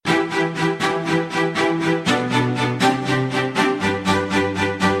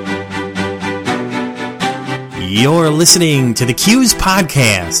You're listening to the Q's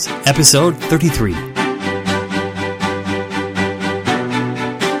Podcast, episode 33.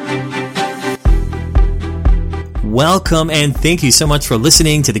 Welcome and thank you so much for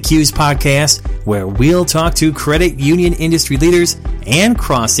listening to the Q's Podcast, where we'll talk to credit union industry leaders and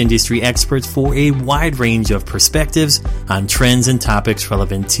cross-industry experts for a wide range of perspectives on trends and topics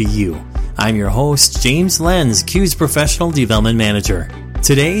relevant to you. I'm your host, James Lenz, Q's Professional Development Manager.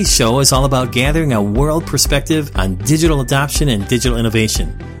 Today's show is all about gathering a world perspective on digital adoption and digital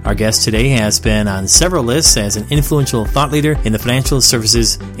innovation. Our guest today has been on several lists as an influential thought leader in the financial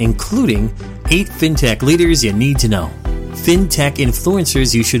services, including 8 fintech leaders you need to know, fintech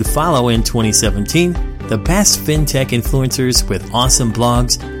influencers you should follow in 2017, the best fintech influencers with awesome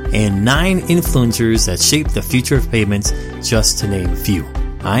blogs, and 9 influencers that shape the future of payments, just to name a few.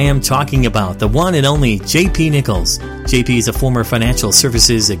 I am talking about the one and only JP Nichols. JP is a former financial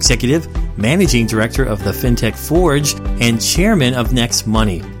services executive, managing director of the FinTech Forge, and chairman of Next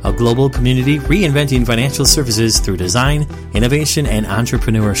Money, a global community reinventing financial services through design, innovation, and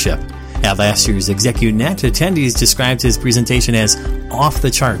entrepreneurship. At last year's Executive Net, attendees described his presentation as off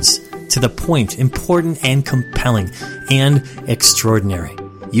the charts, to the point, important and compelling, and extraordinary.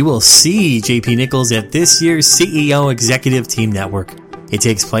 You will see JP Nichols at this year's CEO Executive Team Network. It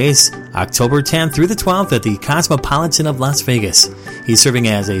takes place October 10th through the 12th at the Cosmopolitan of Las Vegas. He's serving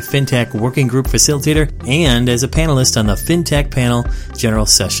as a FinTech Working Group Facilitator and as a panelist on the FinTech Panel General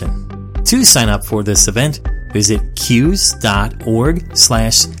Session. To sign up for this event, visit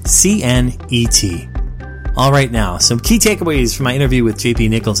qs.org/CNET. All right, now, some key takeaways from my interview with JP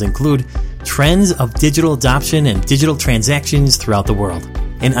Nichols include trends of digital adoption and digital transactions throughout the world,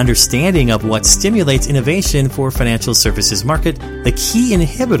 an understanding of what stimulates innovation for financial services market, the key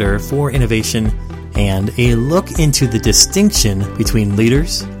inhibitor for innovation, and a look into the distinction between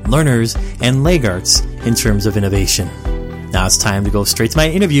leaders, learners, and laggards in terms of innovation. Now it's time to go straight to my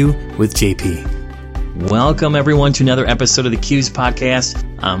interview with JP. Welcome everyone to another episode of the Q's Podcast.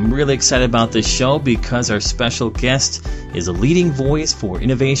 I'm really excited about this show because our special guest is a leading voice for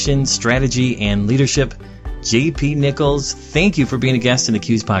innovation, strategy, and leadership. JP Nichols, thank you for being a guest in the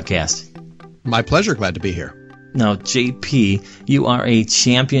Q's Podcast. My pleasure. Glad to be here. Now, JP, you are a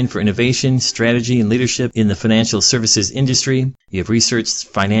champion for innovation, strategy, and leadership in the financial services industry. You have researched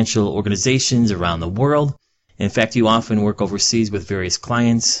financial organizations around the world. In fact, you often work overseas with various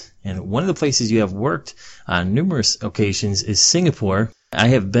clients. And one of the places you have worked on numerous occasions is Singapore. I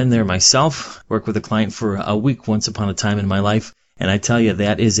have been there myself, worked with a client for a week once upon a time in my life. And I tell you,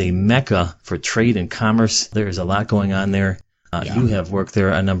 that is a mecca for trade and commerce. There's a lot going on there. You have worked there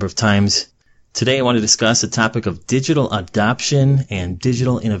a number of times. Today, I want to discuss the topic of digital adoption and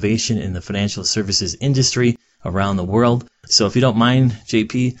digital innovation in the financial services industry around the world. So if you don't mind,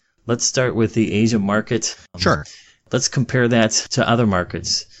 JP, let's start with the Asia market. Sure. Let's compare that to other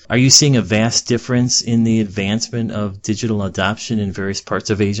markets. Are you seeing a vast difference in the advancement of digital adoption in various parts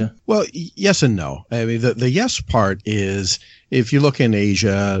of Asia? Well, yes and no. I mean, the yes part is if you look in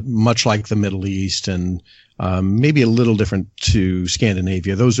Asia, much like the Middle East and maybe a little different to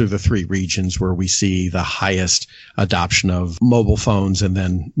Scandinavia, those are the 3 regions where we see the highest adoption of mobile phones and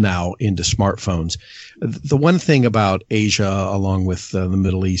then now into smartphones. The one thing about Asia, along with the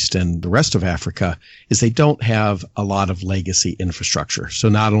Middle East and the rest of Africa, is they don't have a lot of legacy infrastructure. So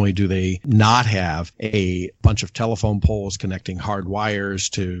not only do they not have a bunch of telephone poles connecting hard wires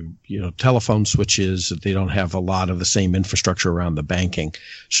to, telephone switches, they don't have a lot of the same infrastructure around the banking.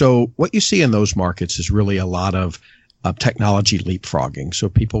 So what you see in those markets is really a lot of technology leapfrogging. So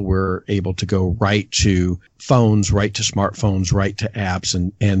people were able to go right to phones, right to smartphones, right to apps.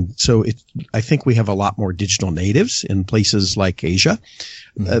 And so I think we have a lot more digital natives in places like Asia.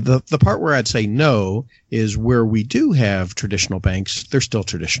 The part where I'd say no is where we do have traditional banks, they're still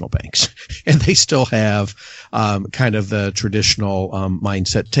traditional banks. And they still have kind of the traditional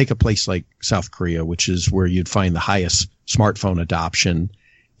mindset. Take a place like South Korea, which is where you'd find the highest smartphone adoption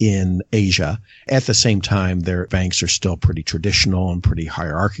in Asia. At the same time, their banks are still pretty traditional and pretty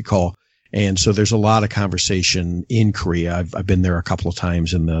hierarchical. And so there's a lot of conversation in Korea. I've been there a couple of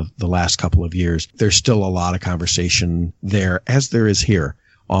times in the last couple of years. There's still a lot of conversation there, as there is here,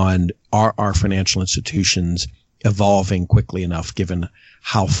 on our financial institutions evolving quickly enough given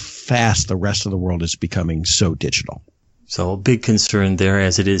how fast the rest of the world is becoming so digital. So a big concern there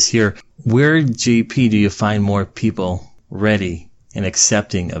as it is here. Where, JP, do you find more people ready and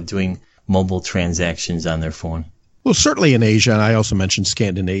accepting of doing mobile transactions on their phone? Well, certainly in Asia, and I also mentioned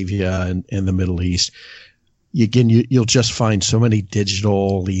Scandinavia and the Middle East. you'll just find so many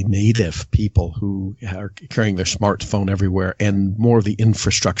digitally native people who are carrying their smartphone everywhere, and more of the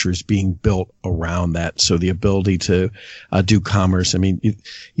infrastructure is being built around that. So the ability to do commerce. I mean,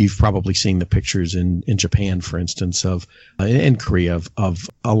 you've probably seen the pictures in Japan, for instance, of in Korea of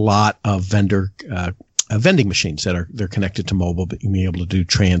a lot of vending machines they're connected to mobile, being able to do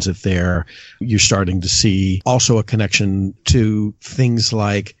transit there. You're starting to see also a connection to things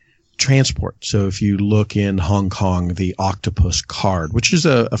like transport. So if you look in Hong Kong, the Octopus card, which is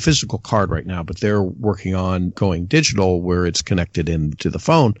a physical card right now, but they're working on going digital where it's connected into the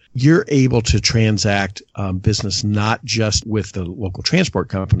phone. You're able to transact business not just with the local transport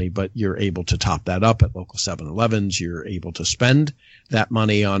company, but you're able to top that up at local 7-Elevens. You're able to spend that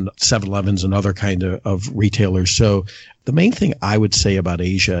money on 7-Elevens and other kind of retailers. So the main thing I would say about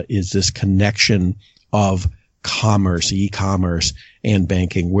Asia is this connection of commerce, e-commerce, and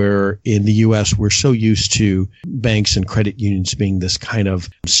banking, where in the U.S. we're so used to banks and credit unions being this kind of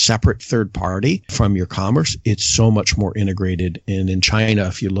separate third party from your commerce. It's so much more integrated. And in China,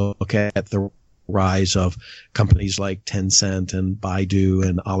 if you look at the rise of companies like Tencent and Baidu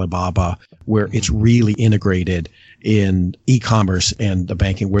and Alibaba, where it's really integrated in e-commerce and the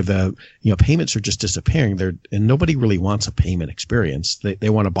banking, where the payments are just disappearing there, and nobody really wants a payment experience. They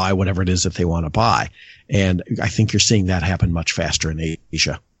want to buy whatever it is that they want to buy, and I think you're seeing that happen much faster in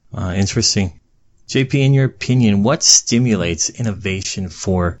Asia. Interesting. JP, in your opinion, what stimulates innovation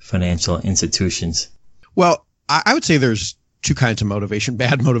for financial institutions? Well, I would say there's two kinds of motivation: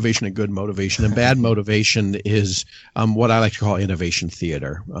 bad motivation and good motivation. And bad motivation is what I like to call innovation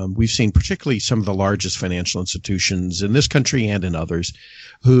theater. We've seen particularly some of the largest financial institutions in this country and in others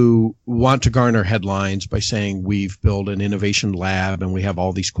who want to garner headlines by saying we've built an innovation lab and we have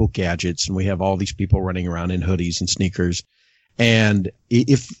all these cool gadgets and we have all these people running around in hoodies and sneakers. And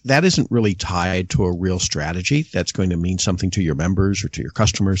if that isn't really tied to a real strategy that's going to mean something to your members or to your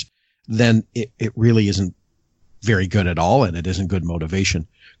customers, then it really isn't very good at all, and it isn't good motivation.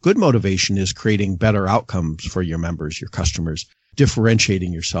 Good motivation is creating better outcomes for your members, your customers,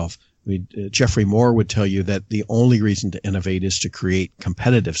 differentiating yourself. Jeffrey Moore would tell you that the only reason to innovate is to create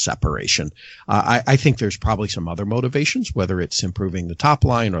competitive separation. I think there's probably some other motivations, whether it's improving the top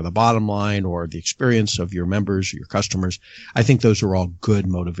line or the bottom line or the experience of your members or your customers. I think those are all good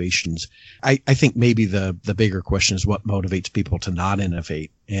motivations. I think maybe the bigger question is what motivates people to not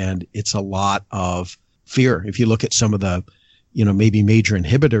innovate. And it's a lot of fear. If you look at some of the, maybe major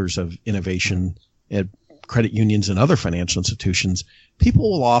inhibitors of innovation at credit unions and other financial institutions, people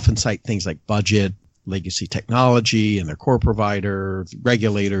will often cite things like budget, legacy technology, and their core provider,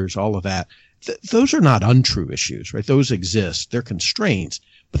 regulators, all of that. Those are not untrue issues, right? Those exist. They're constraints,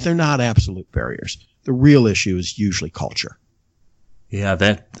 but they're not absolute barriers. The real issue is usually culture. Yeah,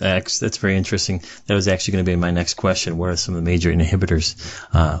 that's very interesting. That was actually going to be my next question. What are some of the major inhibitors?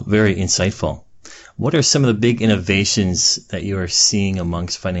 Very insightful. What are some of the big innovations that you are seeing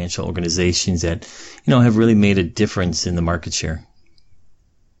amongst financial organizations that, have really made a difference in the market share?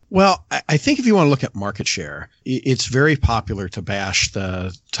 Well, I think if you want to look at market share, it's very popular to bash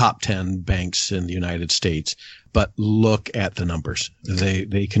the top 10 banks in the United States, but look at the numbers.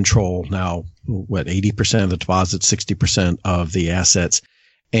 They control now, 80% of the deposits, 60% of the assets.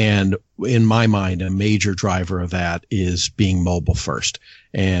 And in my mind, a major driver of that is being mobile first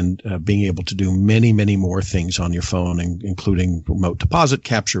and being able to do many, many more things on your phone, including remote deposit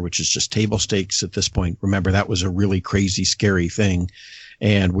capture, which is just table stakes at this point. Remember, that was a really crazy, scary thing.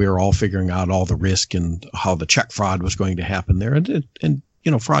 And we were all figuring out all the risk and how the check fraud was going to happen there. And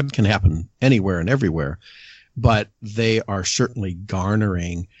fraud can happen anywhere and everywhere, but they are certainly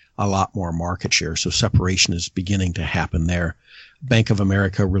garnering a lot more market share. So separation is beginning to happen there. Bank of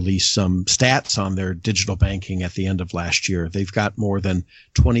America released some stats on their digital banking at the end of last year. They've got more than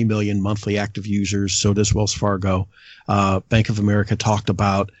 20 million monthly active users. So does Wells Fargo. Bank of America talked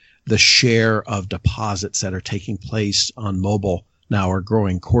about the share of deposits that are taking place on mobile now are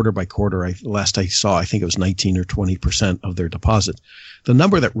growing quarter by quarter. Last I saw, I think it was 19 or 20% of their deposits. The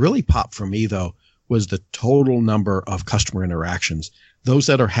number that really popped for me, though, was the total number of customer interactions. Those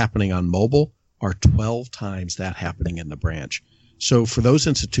that are happening on mobile are 12 times that happening in the branch. So for those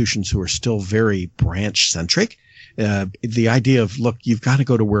institutions who are still very branch-centric, the idea of, look, you've got to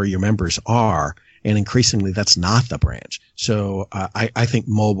go to where your members are, and increasingly that's not the branch. So I think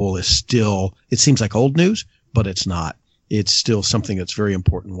mobile is still, it seems like old news, but it's not. It's still something that's very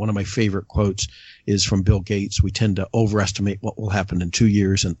important. One of my favorite quotes is from Bill Gates. We tend to overestimate what will happen in 2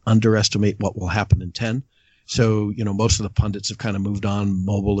 years and underestimate what will happen in 10. So, most of the pundits have kind of moved on.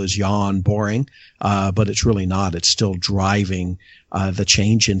 Mobile is yawn, boring, but it's really not. It's still driving the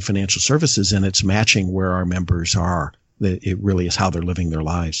change in financial services, and it's matching where our members are. It really is how they're living their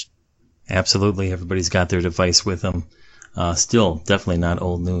lives. Absolutely. Everybody's got their device with them. Still, definitely not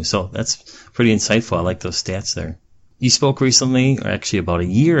old news. So that's pretty insightful. I like those stats there. You spoke recently, or actually about a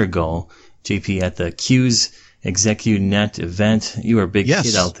year ago, JP, at the Q's ExecuNet event. You were a big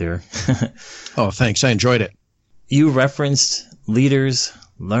kid out there. Oh, thanks. I enjoyed it. You referenced leaders,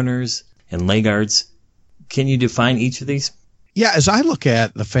 learners, and laggards. Can you define each of these? Yeah, as I look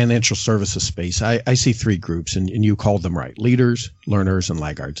at the financial services space, I see three groups, and you called them right: leaders, learners, and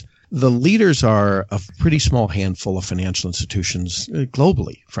laggards. The leaders are a pretty small handful of financial institutions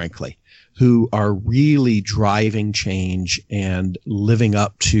globally, frankly, who are really driving change and living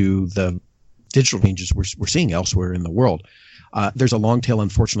up to the digital changes we're seeing elsewhere in the world. There's a long tail,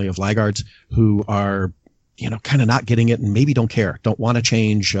 unfortunately, of laggards who are, kind of not getting it and maybe don't care, don't want to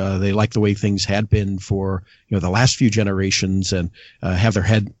change. They like the way things had been for, the last few generations and have their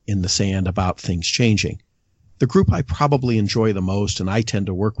head in the sand about things changing. The group I probably enjoy the most and I tend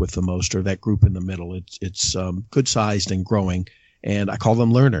to work with the most are that group in the middle. It's good sized and growing, and I call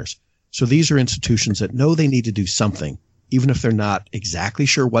them learners. So these are institutions that know they need to do something, even if they're not exactly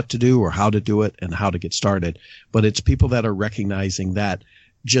sure what to do or how to do it and how to get started. But it's people that are recognizing that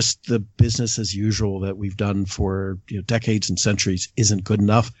just the business as usual that we've done for decades and centuries isn't good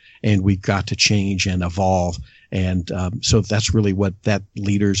enough, and we've got to change and evolve. And so that's really what that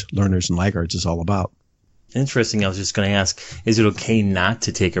leaders, learners, and laggards is all about. Interesting. I was just going to ask, is it okay not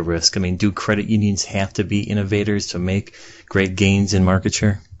to take a risk? I mean, do credit unions have to be innovators to make great gains in market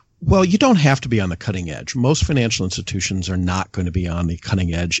share? Well, you don't have to be on the cutting edge. Most financial institutions are not going to be on the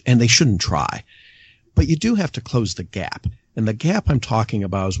cutting edge, and they shouldn't try. But you do have to close the gap. And the gap I'm talking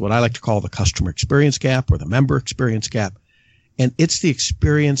about is what I like to call the customer experience gap or the member experience gap. And it's the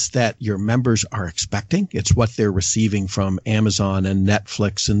experience that your members are expecting. It's what they're receiving from Amazon and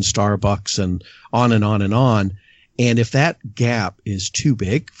Netflix and Starbucks and on and on and on. And if that gap is too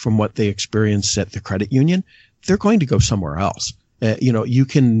big from what they experience at the credit union, they're going to go somewhere else. You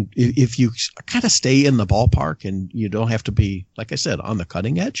can, if you kind of stay in the ballpark and you don't have to be, like I said, on the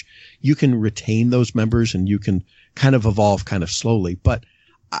cutting edge, you can retain those members and you can kind of evolve kind of slowly. But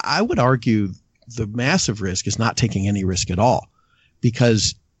I would argue the massive risk is not taking any risk at all,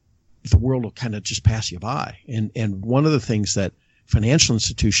 because the world will kind of just pass you by. And one of the things that financial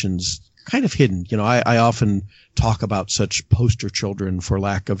institutions kind of hidden, I often talk about such poster children for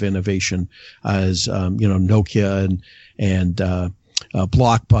lack of innovation as, Nokia and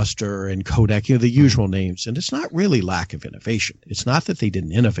Blockbuster and Kodak, the usual names. And it's not really lack of innovation. It's not that they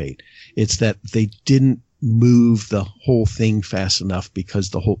didn't innovate. It's that they didn't move the whole thing fast enough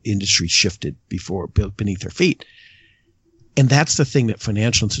because the whole industry shifted beneath their feet. And that's the thing that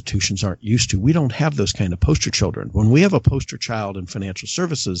financial institutions aren't used to. We don't have those kind of poster children. When we have a poster child in financial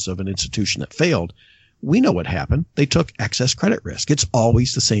services of an institution that failed, we know what happened. They took excess credit risk. It's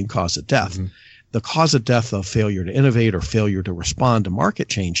always the same cause of death. Mm-hmm. The cause of death of failure to innovate or failure to respond to market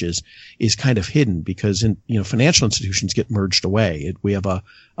changes is kind of hidden because financial institutions get merged away. We have a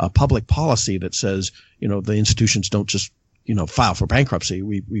public policy that says, the institutions don't just, file for bankruptcy.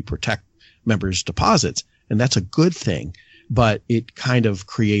 We protect members' deposits, and that's a good thing. But it kind of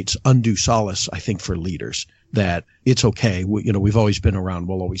creates undue solace, I think, for leaders that it's okay. We've always been around.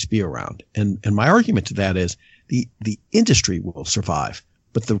 We'll always be around. And my argument to that is the industry will survive.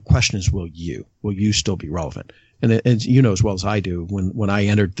 But the question is, will you still be relevant? And as you know as well as I do, when I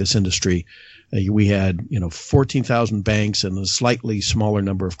entered this industry, we had 14,000 banks and a slightly smaller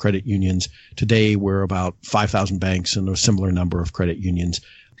number of credit unions. Today we're about 5,000 banks and a similar number of credit unions.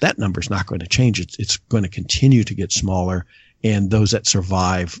 That number is not going to change. It's going to continue to get smaller, and those that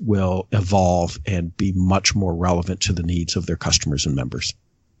survive will evolve and be much more relevant to the needs of their customers and members.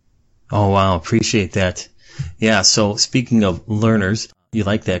 Oh, wow. Appreciate that. Yeah. So speaking of learners, you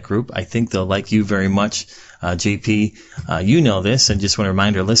like that group. I think they'll like you very much. JP, you know this, and just want to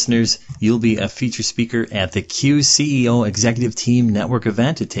remind our listeners, you'll be a feature speaker at the Q CEO Executive Team Network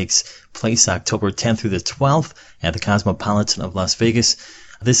event. It takes place October 10th through the 12th at the Cosmopolitan of Las Vegas.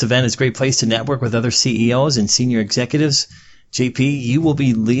 This event is a great place to network with other CEOs and senior executives. JP, you will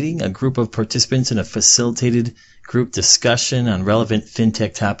be leading a group of participants in a facilitated group discussion on relevant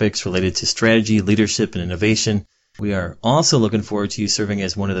fintech topics related to strategy, leadership, and innovation. We are also looking forward to you serving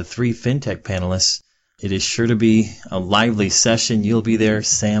as one of the 3 fintech panelists. It is sure to be a lively session. You'll be there.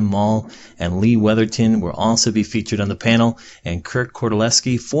 Sam Maul and Lee Weatherton will also be featured on the panel. And Kirk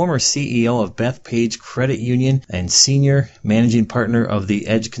Kordoleski, former CEO of Bethpage Credit Union and senior managing partner of the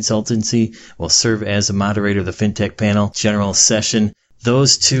Edge Consultancy, will serve as a moderator of the FinTech panel general session.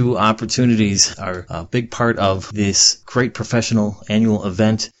 Those two opportunities are a big part of this great professional annual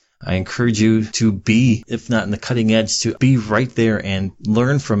event. I encourage you to be, if not in the cutting edge, to be right there and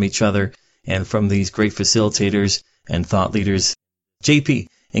learn from each other and from these great facilitators and thought leaders. JP,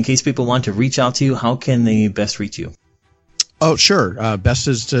 in case people want to reach out to you, how can they best reach you? Oh, sure. Best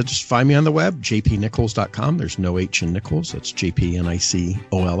is to just find me on the web, jpnichols.com. There's no H in Nichols. That's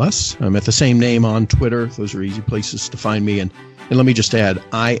JPNICOLS. I'm at the same name on Twitter. Those are easy places to find me. And let me just add,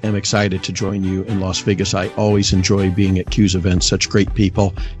 I am excited to join you in Las Vegas. I always enjoy being at Q's events. Such great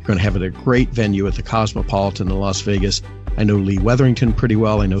people. You're going to have a great venue at the Cosmopolitan in Las Vegas. I know Lee Weatherington pretty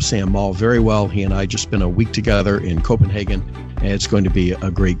well. I know Sam Maul very well. He and I just spent a week together in Copenhagen, and it's going to be a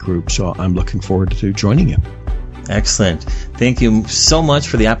great group. So I'm looking forward to joining you. Excellent. Thank you so much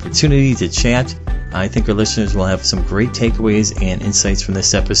for the opportunity to chat. I think our listeners will have some great takeaways and insights from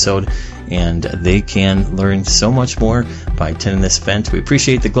this episode, and they can learn so much more by attending this event. We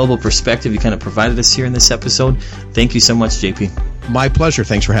appreciate the global perspective you kind of provided us here in this episode. Thank you so much, JP. My pleasure.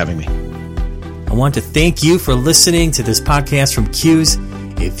 Thanks for having me. I want to thank you for listening to this podcast from Q's.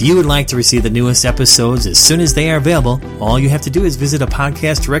 If you would like to receive the newest episodes as soon as they are available, all you have to do is visit a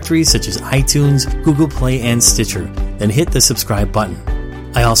podcast directory such as iTunes, Google Play, and Stitcher, then hit the subscribe button.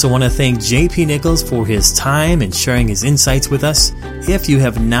 I also want to thank JP Nichols for his time and sharing his insights with us. If you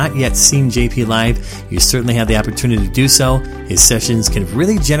have not yet seen JP live, you certainly have the opportunity to do so. His sessions can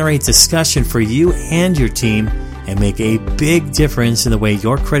really generate discussion for you and your team and make a big difference in the way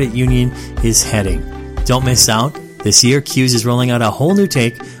your credit union is heading. Don't miss out. This year, Q's is rolling out a whole new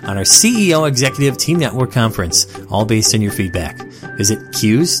take on our CEO Executive Team Network Conference, all based on your feedback. Visit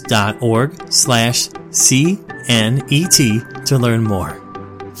qs.org/CNET to learn more.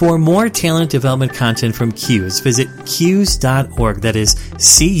 For more talent development content from Q's, visit qs.org. That is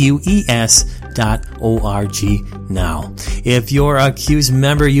CUES.org now. If you're a Q's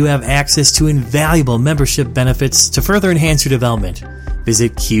member, you have access to invaluable membership benefits to further enhance your development.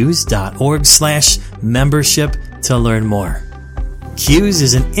 Visit qs.org/membership to learn more. Q's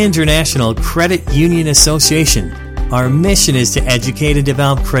is an international credit union association. Our mission is to educate and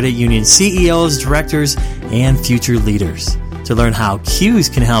develop credit union CEOs, directors, and future leaders. To learn how Q's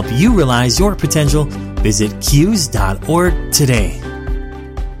can help you realize your potential, visit qs.org today.